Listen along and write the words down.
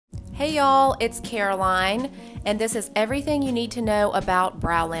Hey y'all, it's Caroline, and this is everything you need to know about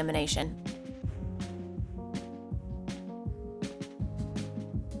brow lamination.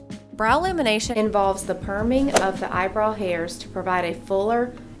 Brow lamination involves the perming of the eyebrow hairs to provide a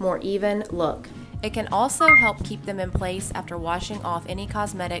fuller, more even look. It can also help keep them in place after washing off any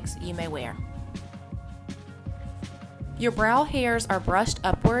cosmetics you may wear. Your brow hairs are brushed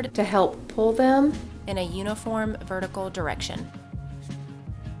upward to help pull them in a uniform vertical direction.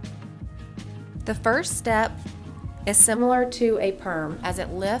 The first step is similar to a perm as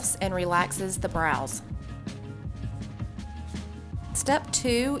it lifts and relaxes the brows. Step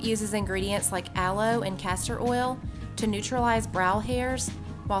 2 uses ingredients like aloe and castor oil to neutralize brow hairs,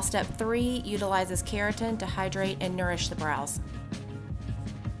 while step 3 utilizes keratin to hydrate and nourish the brows.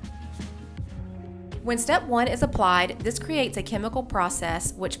 When step 1 is applied, this creates a chemical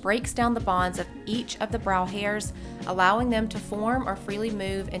process which breaks down the bonds of each of the brow hairs, allowing them to form or freely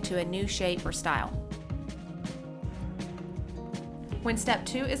move into a new shape or style. When step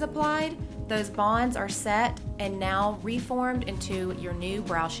 2 is applied, those bonds are set and now reformed into your new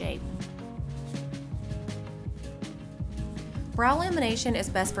brow shape. Brow lamination is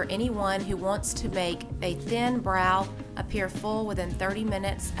best for anyone who wants to make a thin brow appear full within 30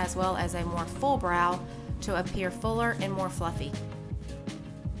 minutes, as well as a more full brow to appear fuller and more fluffy.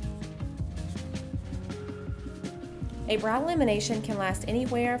 A brow lamination can last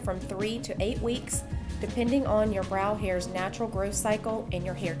anywhere from 3 to 8 weeks, depending on your brow hair's natural growth cycle and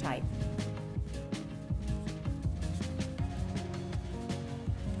your hair type.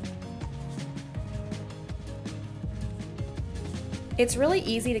 It's really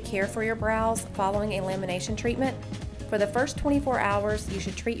easy to care for your brows following a lamination treatment. For the first 24 hours, you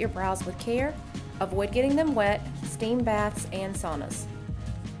should treat your brows with care, avoid getting them wet, steam baths, and saunas.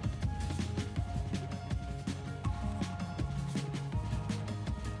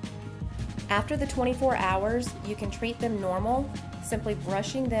 After the 24 hours, you can treat them normal, simply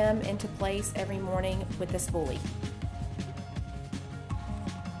brushing them into place every morning with the spoolie.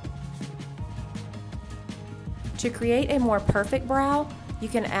 To create a more perfect brow, you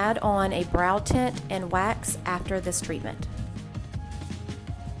can add on a brow tint and wax after this treatment.